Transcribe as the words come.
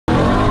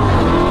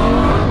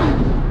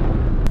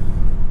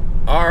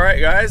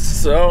Alright guys,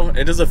 so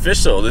it is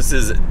official. This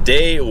is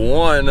day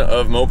one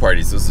of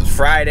MOPARTY. So this is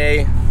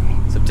Friday,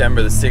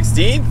 September the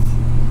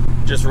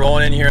 16th. Just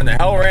rolling in here in the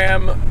Hell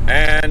Ram,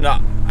 and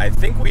I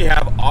think we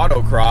have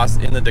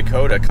autocross in the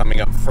Dakota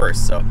coming up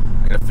first. So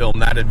I'm gonna film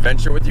that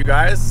adventure with you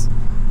guys,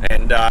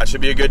 and it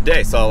should be a good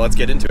day. So let's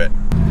get into it.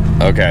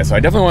 Okay, so I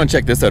definitely want to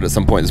check this out at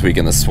some point this week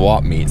in the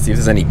swap meet. See if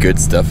there's any good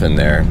stuff in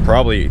there.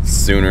 Probably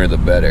sooner the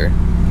better.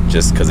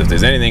 Just because if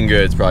there's anything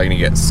good, it's probably gonna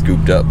get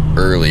scooped up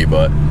early,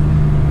 but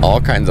all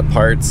kinds of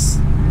parts,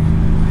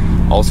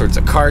 all sorts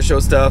of car show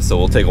stuff. So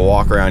we'll take a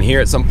walk around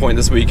here at some point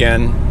this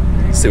weekend,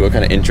 see what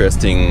kind of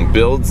interesting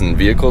builds and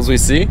vehicles we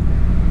see.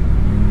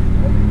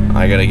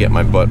 I gotta get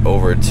my butt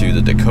over to the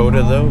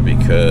Dakota though,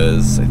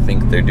 because I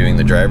think they're doing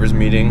the drivers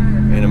meeting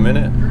in a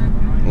minute.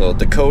 A little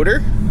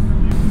Dakota.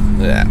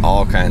 Yeah,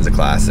 all kinds of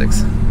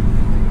classics.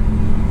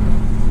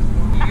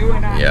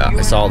 Yeah,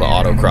 I saw the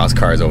autocross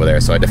cars over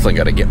there, so I definitely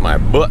gotta get my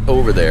butt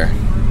over there.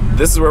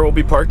 This is where we'll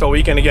be parked all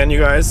weekend again, you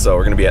guys. So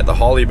we're gonna be at the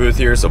Holly booth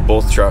here. So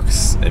both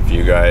trucks, if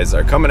you guys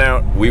are coming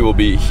out, we will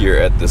be here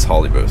at this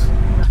Holly booth.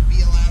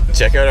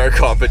 Check out our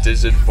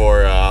competition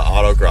for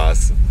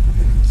autocross.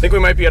 I think we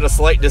might be at a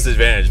slight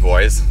disadvantage,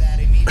 boys.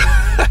 We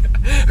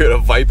got a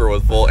Viper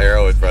with full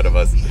aero in front of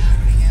us.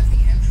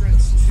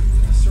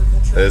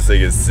 This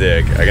thing is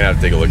sick. I'm gonna have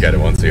to take a look at it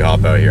once we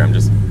hop out here. I'm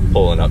just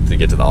pulling up to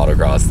get to the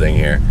autocross thing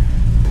here.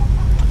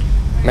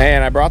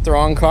 Man, I brought the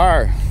wrong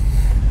car.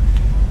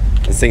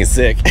 This thing is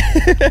sick.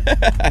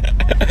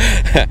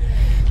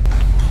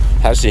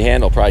 How's she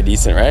handle? Probably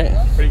decent, right?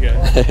 Pretty good.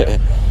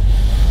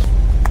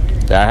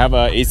 Yeah, I have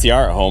a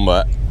ACR at home,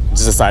 but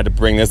just decided to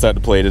bring this out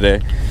to play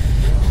today.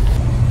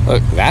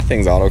 Look, that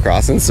thing's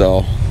autocrossing,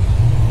 so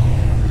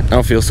I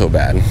don't feel so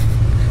bad.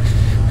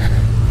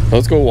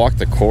 Let's go walk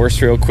the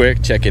course real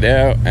quick, check it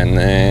out, and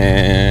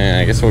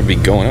then I guess we'll be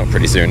going out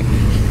pretty soon.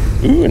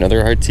 Ooh, another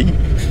RT.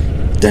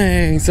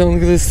 Dang, son,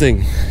 look at this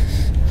thing.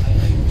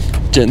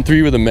 Gen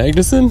 3 with a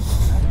Magnuson.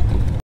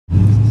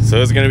 So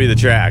this is gonna be the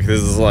track.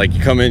 This is like,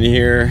 you come in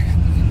here,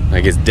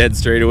 like it's dead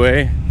straight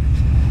away,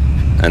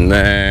 and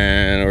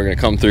then we're gonna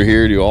come through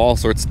here, do all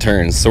sorts of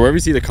turns. So wherever you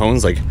see the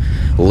cones like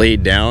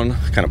laid down,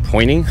 kind of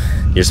pointing,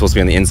 you're supposed to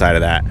be on the inside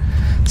of that.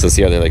 So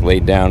see how they're like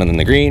laid down, and then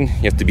the green,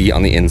 you have to be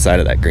on the inside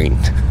of that green.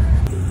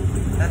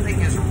 That thing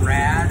is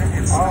rad.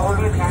 It's I'm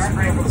gonna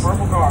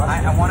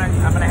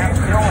have to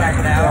check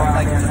it out.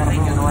 Like, the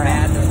thing is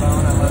rad to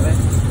bone. I love it.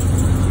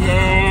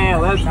 Yeah,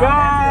 let's go!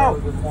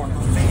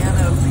 Fan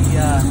of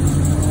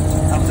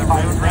the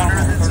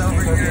Roadrunner that's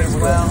over here as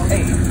well.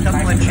 Hey, a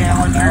couple of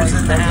Challengers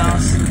in the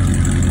house.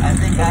 I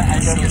think I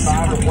see a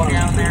Super Bee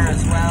down there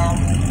as well.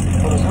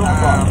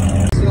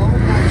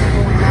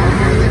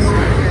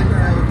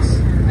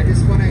 I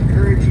just want to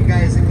encourage you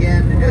guys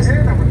again to just,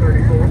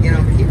 you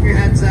know, keep your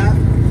heads up,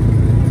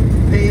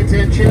 pay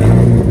attention.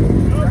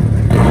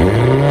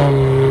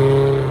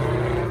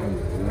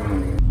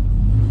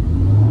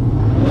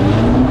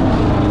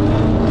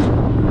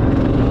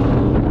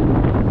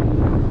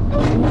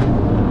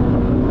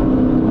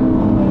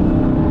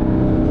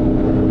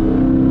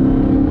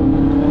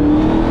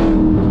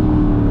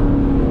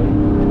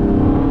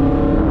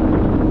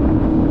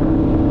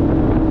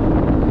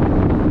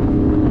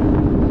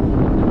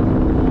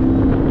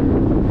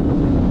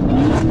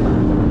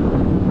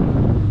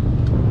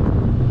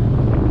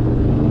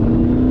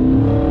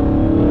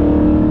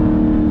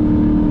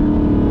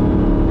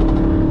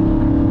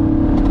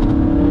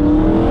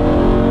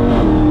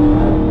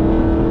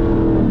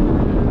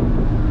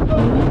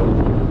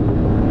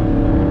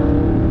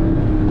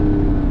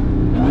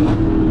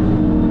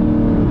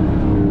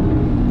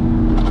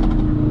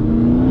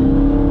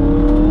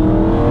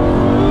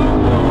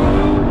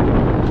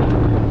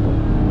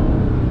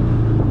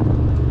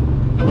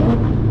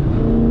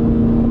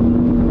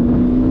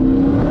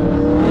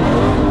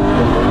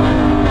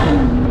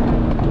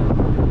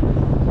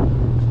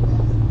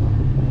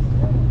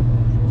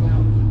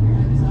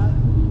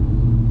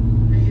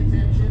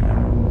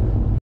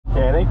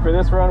 For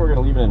this run, we're going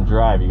to leave it in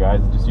drive, you guys.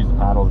 Just use the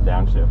paddles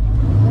downshift.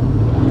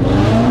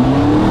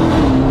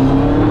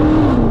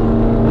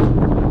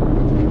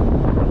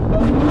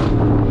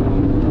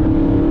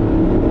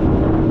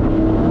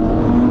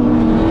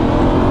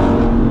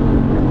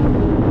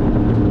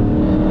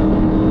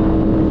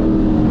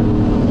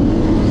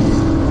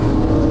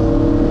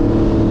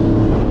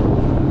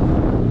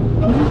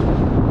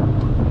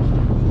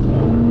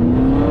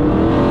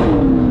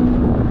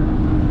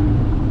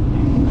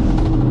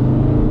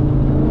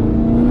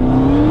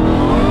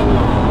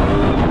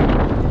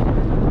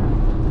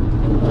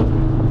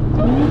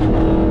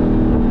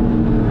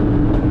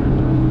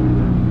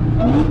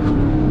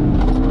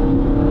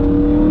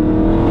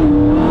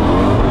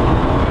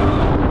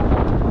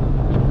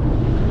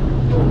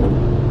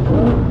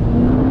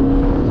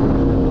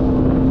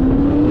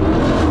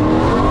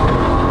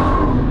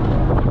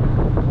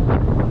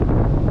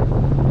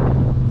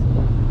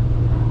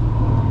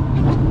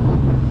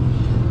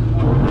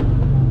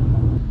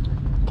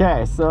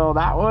 Okay, so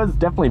that was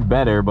definitely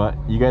better, but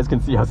you guys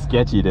can see how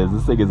sketchy it is.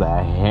 This thing is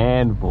a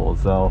handful,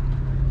 so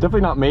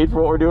Definitely not made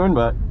for what we're doing,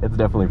 but it's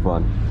definitely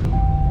fun.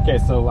 Okay,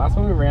 so last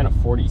one we ran a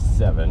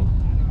 47.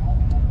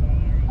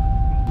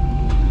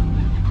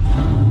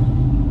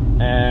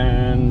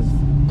 And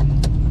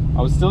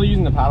I was still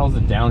using the paddles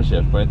at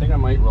downshift, but I think I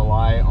might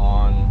rely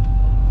on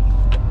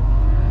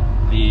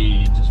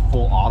the just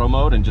full auto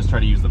mode and just try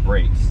to use the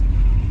brakes.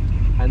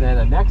 And then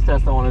the next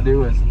test I want to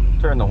do is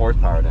turn the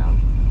horsepower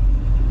down.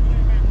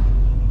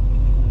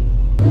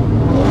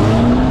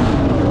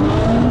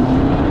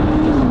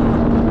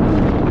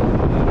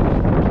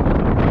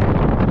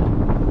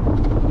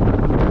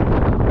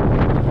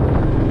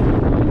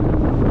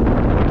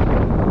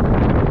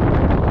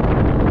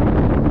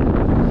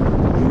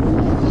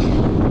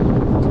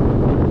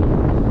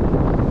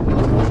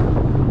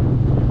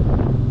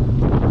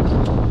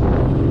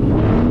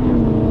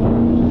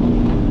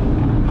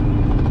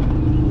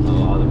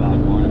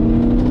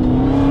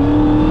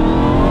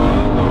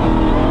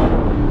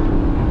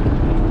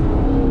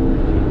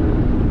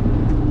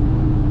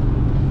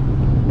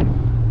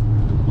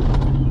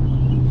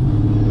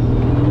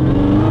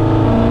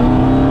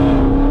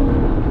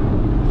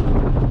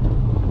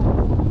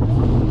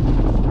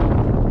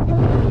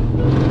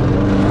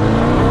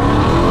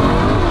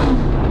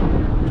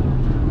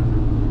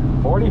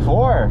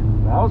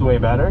 Way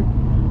better.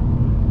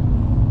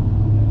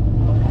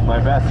 My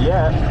best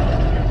yet.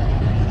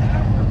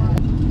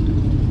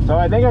 So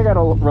I think I gotta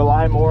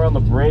rely more on the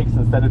brakes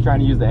instead of trying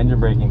to use the engine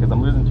braking, because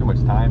I'm losing too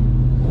much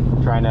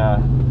time trying to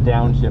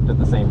downshift at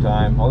the same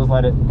time. I'll just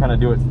let it kind of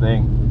do its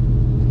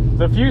thing.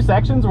 So a few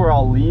sections where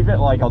I'll leave it,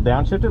 like I'll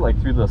downshift it like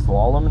through the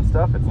slalom and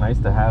stuff. It's nice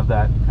to have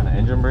that kind of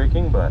engine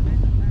braking, but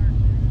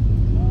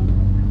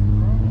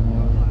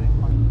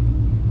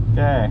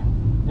okay.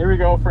 Here we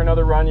go for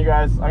another run, you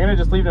guys. I'm gonna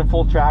just leave it in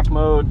full track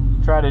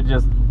mode, try to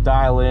just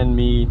dial in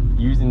me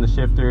using the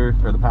shifter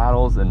or the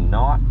paddles and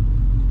not.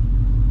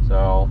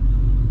 So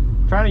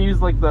trying to use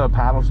like the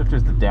paddle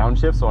shifters to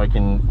downshift so I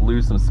can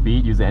lose some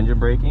speed, use engine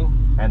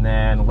braking, and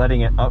then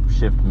letting it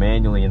upshift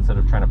manually instead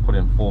of trying to put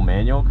in full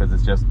manual, because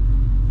it's just,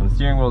 when the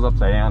steering wheel's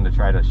upside down, to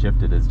try to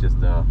shift it is just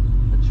a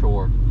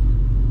chore.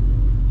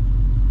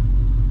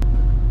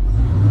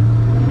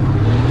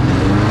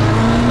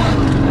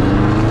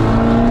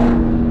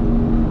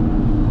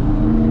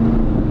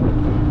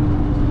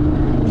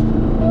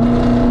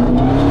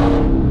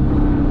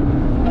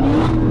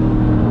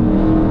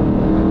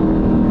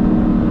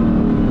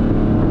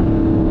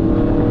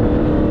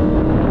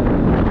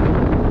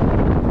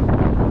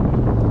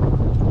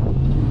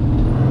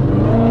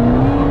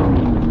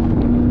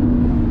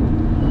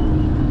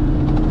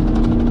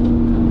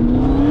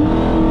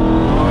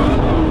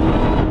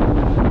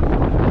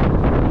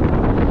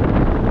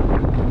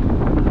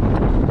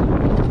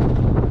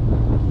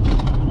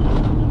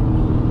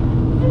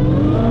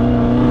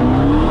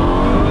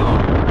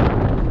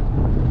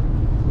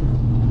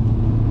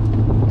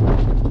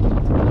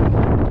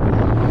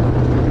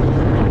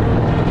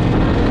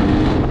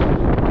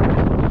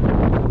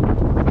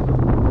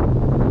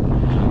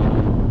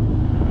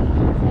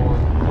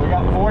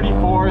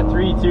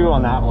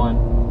 On that one.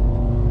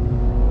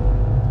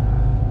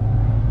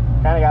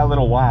 Kind of got a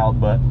little wild,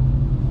 but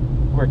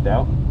worked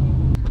out.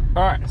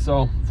 All right,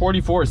 so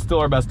 44 is still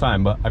our best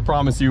time, but I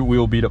promise you we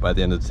will beat it by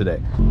the end of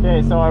today.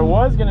 Okay, so I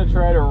was gonna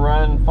try to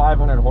run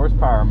 500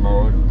 horsepower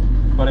mode,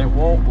 but it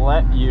won't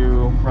let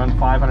you run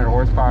 500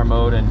 horsepower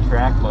mode and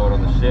track mode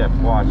on the shift.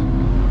 Watch.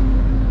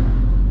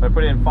 If I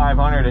put it in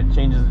 500, it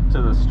changes it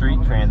to the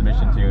street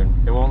transmission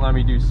tune. It won't let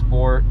me do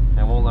sport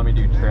and won't let me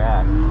do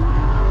track.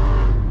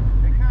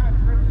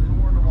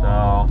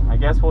 So I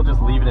guess we'll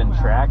just leave it in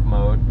track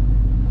mode.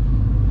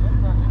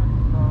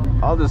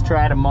 I'll just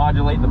try to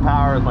modulate the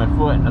power with my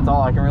foot. That's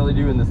all I can really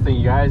do in this thing,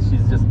 you guys.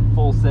 She's just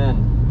full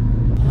send.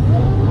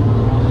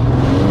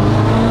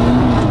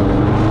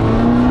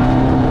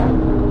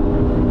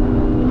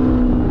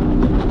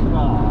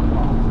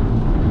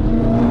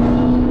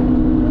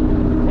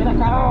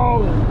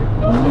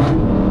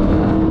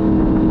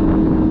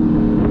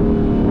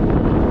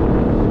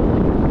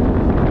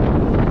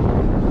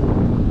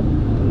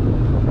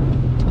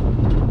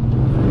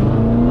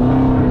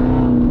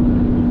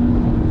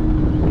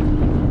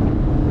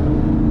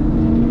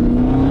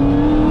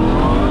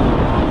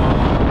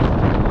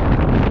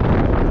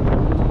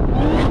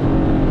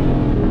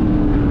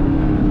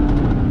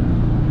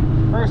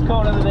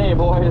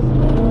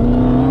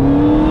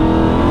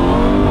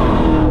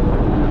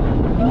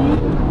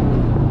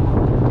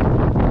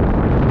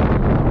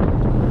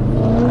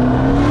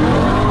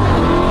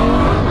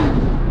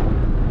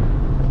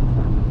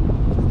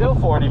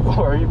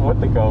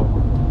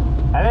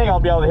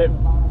 Be able to hit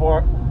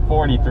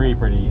 43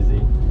 pretty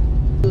easy.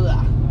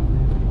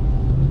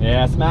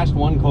 Yeah, I smashed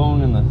one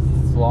cone in the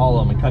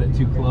slalom and cut it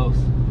too close.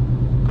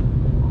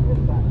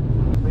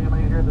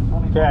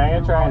 Okay,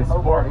 I'm gonna try in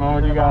sport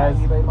mode, you guys.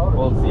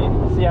 We'll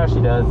see how she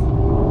does.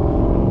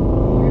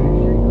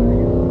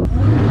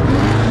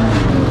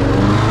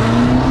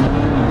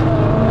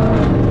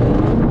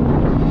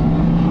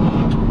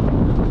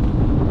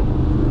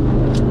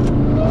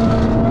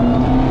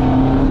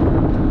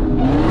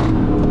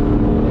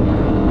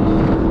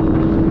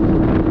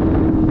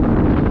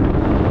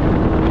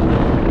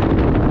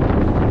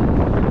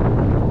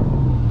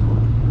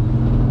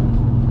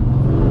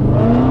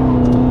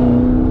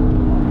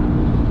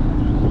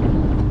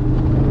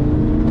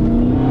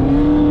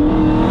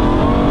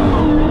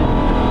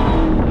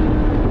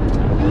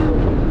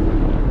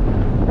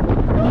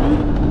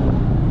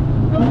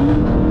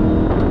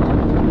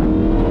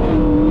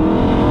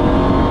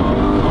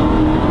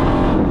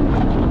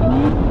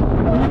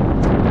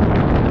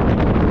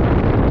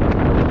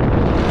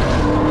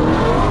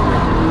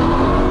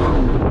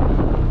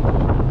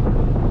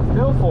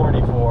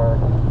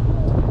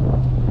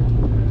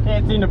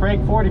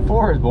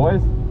 44s,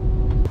 boys.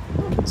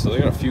 So they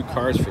got a few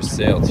cars for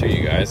sale too,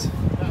 you guys.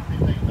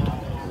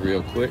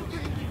 Real quick.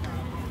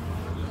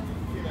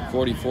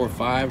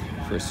 44.5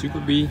 for a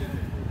Super B. In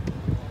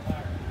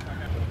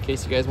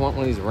case you guys want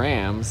one of these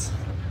Rams,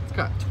 it's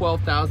got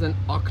 12,000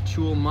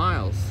 actual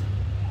miles.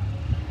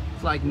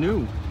 It's like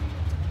new.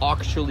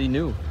 Actually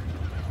new.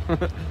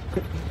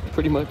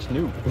 Pretty much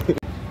new.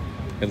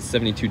 Got a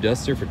 72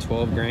 Duster for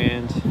 12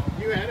 grand.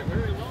 You had it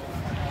very long.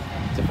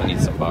 Definitely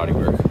needs some body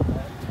work.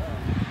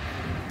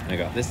 I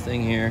got this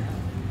thing here.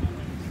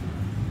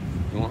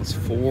 He wants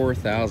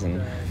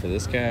 4,000 for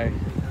this guy.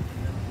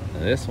 And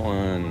this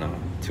one,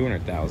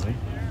 200,000.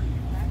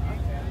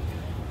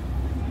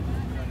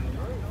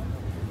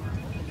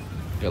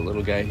 Got a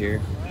little guy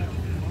here.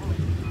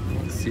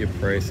 Let's see a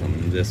price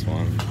on this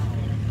one.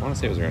 I want to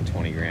say it was around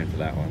 20 grand for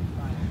that one.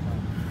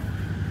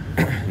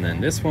 And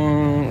then this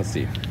one, let's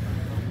see,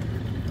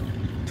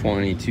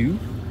 22.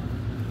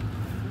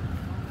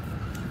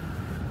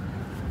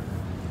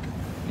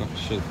 Not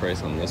sure the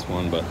price on this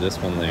one, but this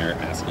one they're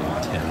asking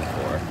 10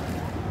 for.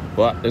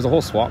 But there's a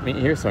whole swap meet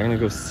here, so I'm gonna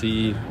go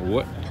see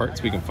what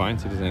parts we can find,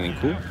 see if there's anything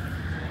cool.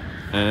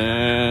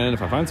 And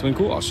if I find something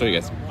cool, I'll show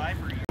you guys.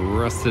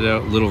 Rusted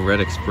out Little Red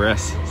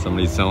Express,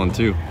 somebody's selling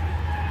too.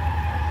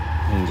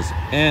 And just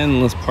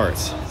endless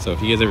parts. So if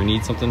you guys ever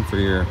need something for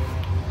your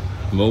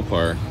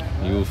Mopar,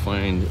 you will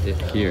find it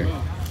here.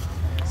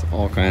 It's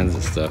all kinds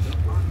of stuff.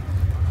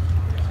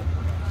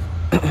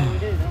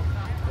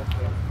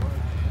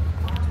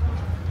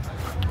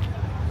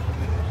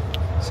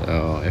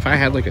 So if I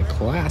had like a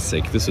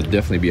classic, this would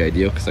definitely be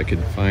ideal because I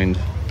could find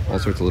all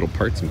sorts of little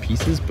parts and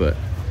pieces, but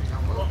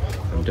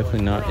I'm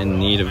definitely not in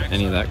need of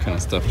any of that kind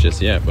of stuff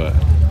just yet, but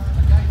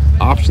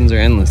options are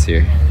endless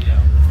here.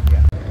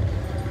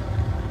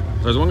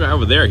 There's one guy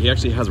over there, he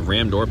actually has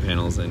Ram door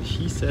panels, and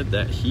he said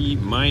that he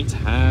might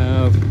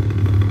have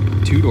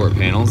 2-door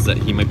panels that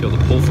he might be able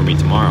to pull for me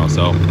tomorrow.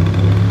 So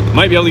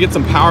might be able to get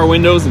some power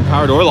windows and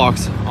power door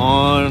locks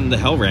on the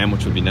Hell Ram,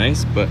 which would be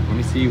nice. But let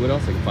me see what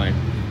else I can find.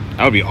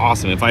 That would be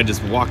awesome if I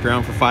just walked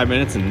around for 5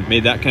 minutes and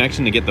made that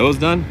connection to get those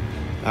done.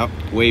 That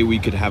way we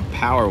could have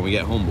power when we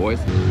get home, boys.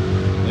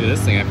 Look at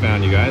this thing I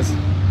found, you guys.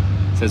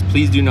 It says,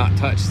 please do not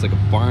touch. It's like a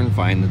barn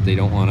find that they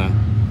don't want to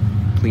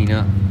clean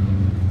up.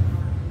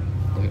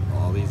 Look at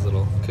all these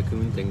little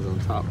cocoon things on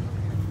top.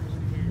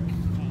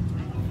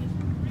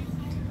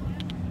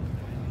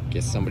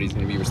 Guess somebody's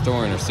going to be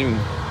restoring her soon.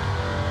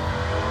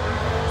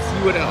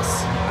 See what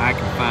else I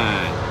can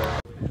find.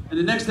 And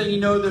the next thing you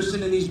know, they're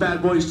sending these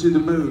bad boys to the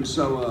moon.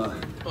 So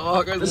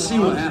let's see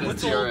what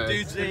happens.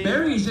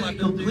 Barry's in a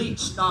complete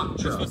stock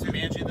truck.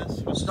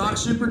 Stock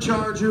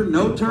supercharger,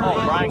 no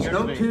turbos,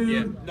 no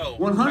tune,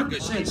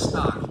 100%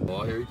 stock.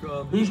 Oh, here he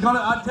comes. He's gonna.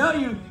 I tell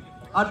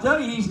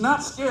you, he's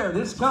not scared.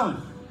 It's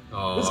coming.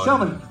 Oh, it's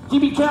coming.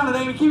 Keep it counted,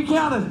 Amy. Keep it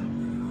counted.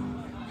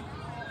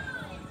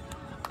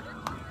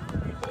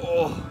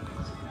 Oh.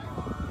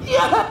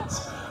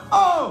 Yes.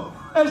 Oh,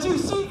 as you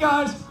see,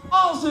 guys.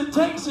 All it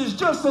takes is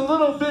just a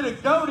little bit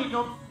of goading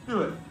to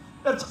it.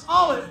 That's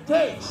all it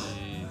takes.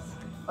 Jeez.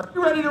 Are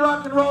you ready to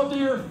rock and roll,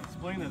 dear?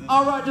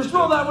 All right, just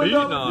roll that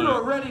window. You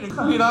are ready to.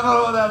 I mean, I don't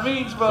know what that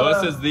means, but so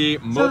this is the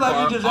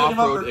Mopar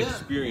off-road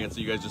experience.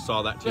 You guys just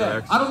saw that TRX.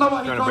 Yeah, I don't know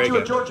why he called you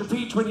a Georgia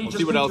Peach when he just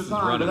see what else is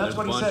running. but that's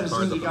what he said as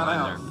soon as he got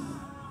out.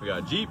 We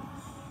got a Jeep.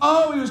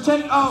 Oh, he was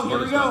taking. Oh, here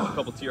we go. A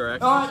couple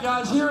TRX. All right,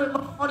 guys, here at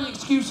MOPARTY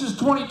Excuses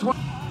 2020.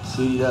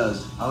 See, he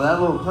does. Oh,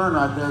 that little turn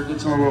right there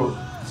gets him a little.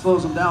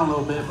 Slows him down a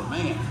little bit, but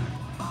man,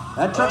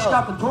 that truck's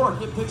got the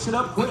torque. It picks it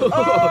up quick.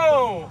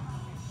 Oh!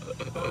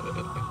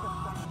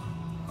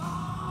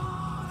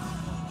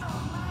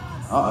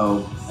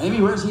 Uh-oh.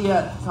 Amy, where's he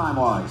at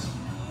time-wise?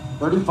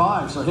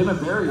 35, so him and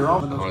Barry are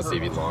off. I want to see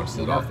if he launched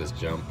it off this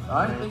jump.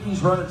 I think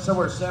he's running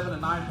somewhere 7 to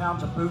 9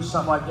 pounds of boost,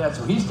 something like that,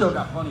 so he's still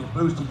got plenty of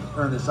boost. He can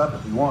turn this up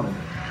if he wanted.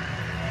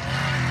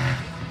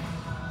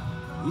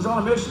 He's on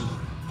a mission.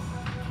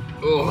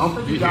 Oh, I don't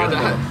think he got it.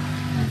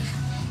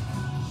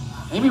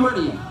 Amy, where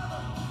are you?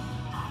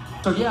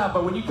 So yeah,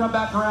 but when you come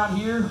back around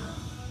here,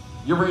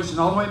 you're racing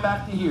all the way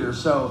back to here.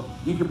 So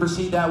you can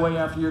proceed that way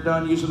after you're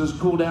done using this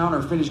cool down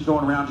or finish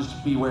going around, just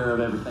to be aware of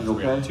everything, okay?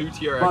 We got 2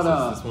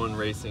 TRXs, this one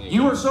racing.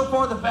 You are so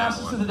far the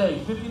fastest of the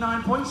day,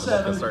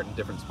 59.7. Start in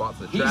different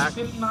spots of the track.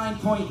 He's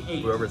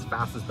 59.8. Whoever's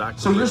fastest back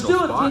to so the you're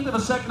still a spot, tenth of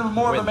a second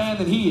more of a man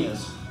than he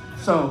is.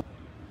 So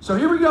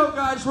here we go,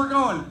 guys. We're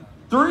going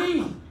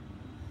 3,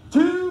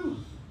 2,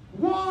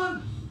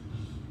 1.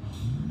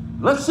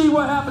 Let's see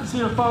what happens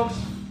here, folks.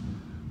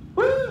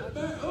 Woo!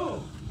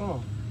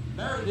 Oh.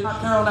 Barry did not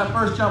care on that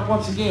first jump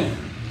once again.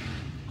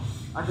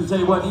 I can tell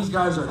you what, these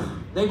guys are,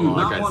 they do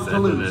not want to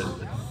lose.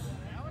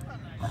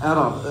 At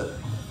all.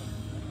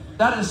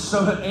 That is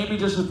so, Amy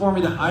just informed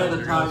me that Eye of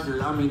the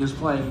Tiger, I mean, is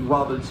playing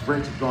while this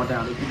race is going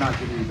down. It could not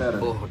get any better.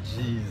 Oh,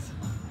 jeez.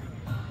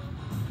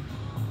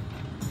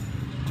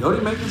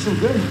 Jody making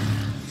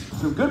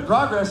some good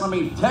progress. I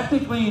mean,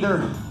 technically,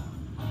 they're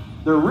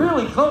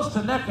really close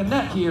to neck and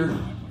neck here.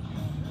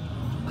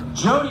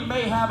 Jody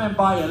may have him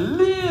by a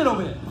little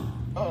bit.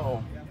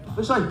 Uh-oh.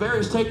 Looks like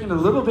Barry's taking it a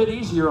little bit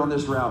easier on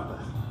this route.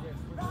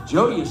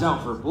 Jody is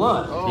out for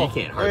blood.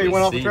 He can't hardly Hey, he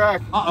went off see. the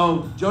track.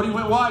 Uh-oh, Jody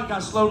went wide,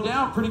 got slowed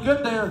down pretty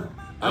good there.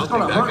 I That's don't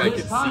going think to that guy hurt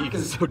his could time see.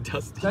 It's so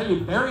dusty. tell you,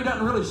 Barry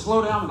doesn't really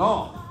slow down at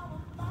all.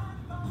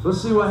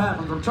 Let's see what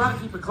happens. I'm trying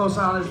to keep a close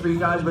eye on this for you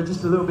guys, but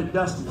just a little bit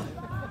dusty.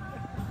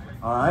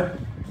 All right,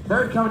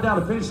 Barry coming down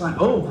the finish line.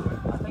 Oh,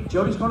 I think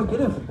Jody's going to get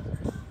him.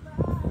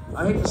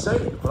 I hate to say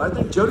it, but I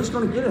think Jody's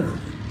going to get him.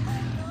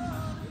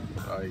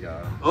 Oh, you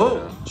got him.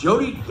 Oh,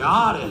 Jody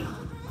got it.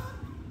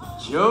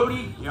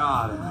 Jody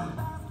got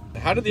it.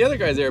 How did the other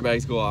guy's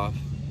airbags go off?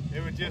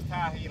 It was just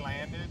how he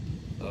landed.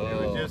 It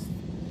Oh. was just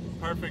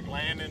perfect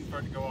landing for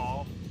it to go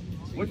off.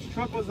 Which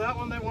truck was that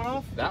one that went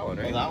off? That one,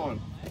 right? Oh, that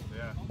one.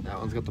 Yeah. That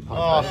one's got the pump.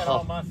 I had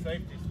all my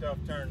safety stuff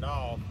turned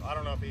off. I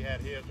don't know if he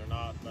had his or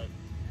not, but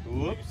you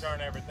Whoops.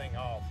 turn everything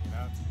off, you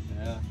know?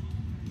 Yeah.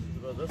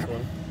 What about this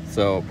one?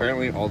 So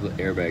apparently all the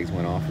airbags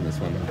went off in this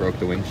one, broke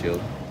the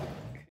windshield.